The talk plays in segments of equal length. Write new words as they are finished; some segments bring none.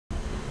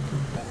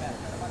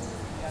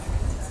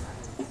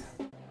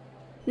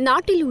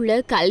நாட்டில்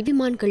உள்ள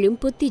கல்விமான்களும்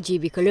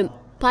புத்திஜீவிகளும்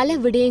பல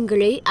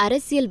விடயங்களை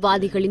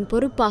அரசியல்வாதிகளின்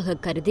பொறுப்பாக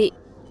கருதி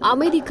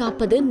அமைதி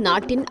காப்பது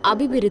நாட்டின்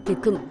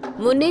அபிவிருத்திக்கும்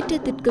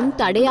முன்னேற்றத்திற்கும்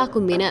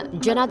தடையாகும் என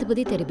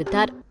ஜனாதிபதி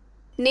தெரிவித்தார்.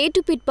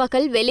 நேற்று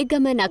பிற்பகல்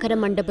வெலிகம நகர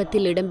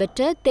மண்டபத்தில்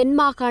இடம்பெற்ற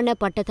தென்மாகாண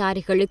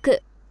பட்டதாரிகளுக்கு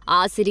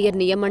ஆசிரியர்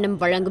நியமனம்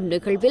வழங்கும்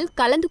நிகழ்வில்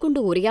கலந்து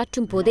கொண்டு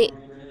உரையாற்றும் போதே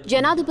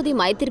ஜனாதிபதி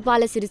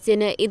மைத்திரிபால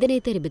சிறிசேன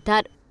இதனை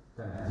தெரிவித்தார்.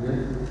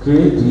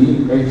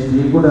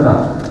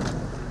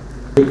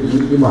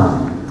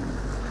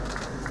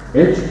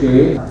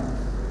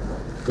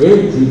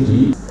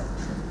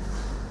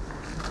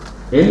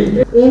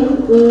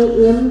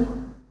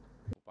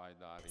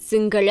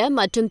 சிங்கள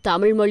மற்றும்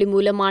தமிழ் மொழி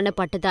மூலமான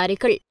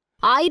பட்டதாரிகள்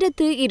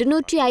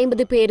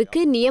 1250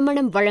 பேருக்கு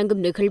நியமனம் வழங்கும்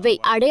நிகழ்வை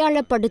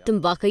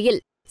அடையாளப்படுத்தும்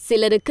வகையில்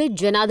சிலருக்கு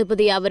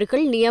ஜனாதிபதி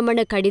அவர்கள்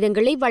நியமன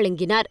கடிதங்களை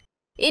வழங்கினார்.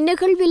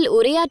 இந்நிகழ்வில்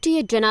உரையாற்றிய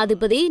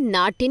ஜனாதிபதி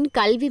நாட்டின்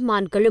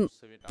கல்விமான்களும்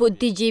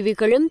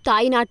புத்திஜீவிகளும்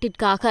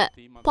தாய்நாட்டிற்காக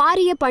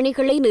பாரிய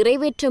பணிகளை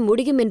நிறைவேற்ற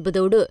முடியும்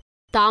என்பதோடு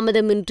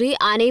தாமதமின்றி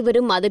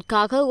அனைவரும்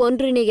அதற்காக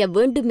ஒன்றிணைய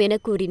வேண்டும் என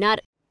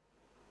கூறினார்.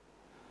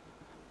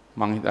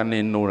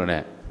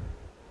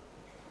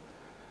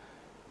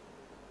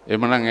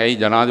 එමනම් ඇයි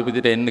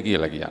ජනාධිපතිට එන්න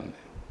කියලා කියන්නේ?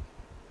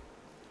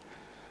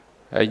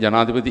 ඇයි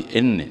ජනාධිපති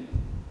එන්නේ?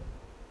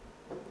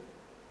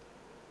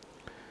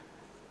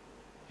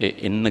 ඒ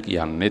එන්න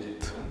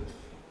කියන්නේත්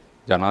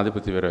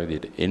ජනාධිපතිවරයා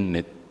විදිහට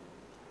එන්නේත්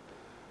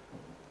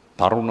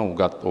තරුණ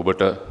උගත්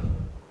ඔබට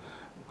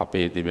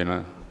අපේ තිබෙන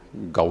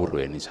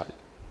ගෞරවය නිසායි.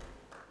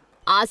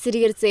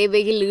 ஆசிரியர்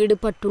சேவையில்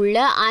ஈடுபட்டுள்ள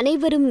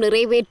அனைவரும்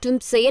நிறைவேற்றும்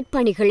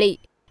செயற்பணிகளை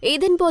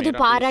இதன்போது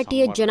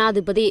பாராட்டிய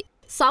ஜனாதிபதி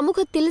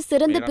சமூகத்தில்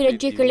சிறந்த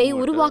பிரஜைகளை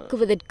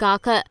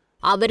உருவாக்குவதற்காக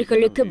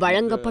அவர்களுக்கு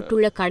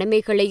வழங்கப்பட்டுள்ள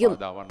கடமைகளையும்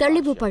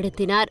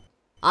தெளிவுபடுத்தினார்.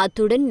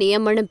 அத்துடன்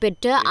நியமனம்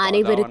பெற்ற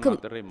அனைவருக்கும்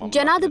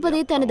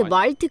ஜனாதிபதி தனது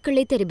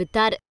வாழ்த்துக்களை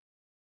தெரிவித்தார்.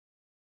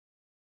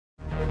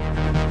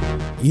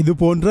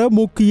 இதுபோன்ற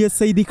முக்கிய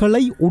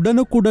செய்திகளை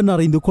உடனுக்குடன்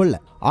அறிந்து கொள்ள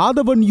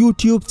ஆதவன்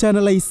யூடியூப்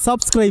சேனலை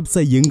சப்ஸ்கிரைப்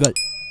செய்யுங்கள்.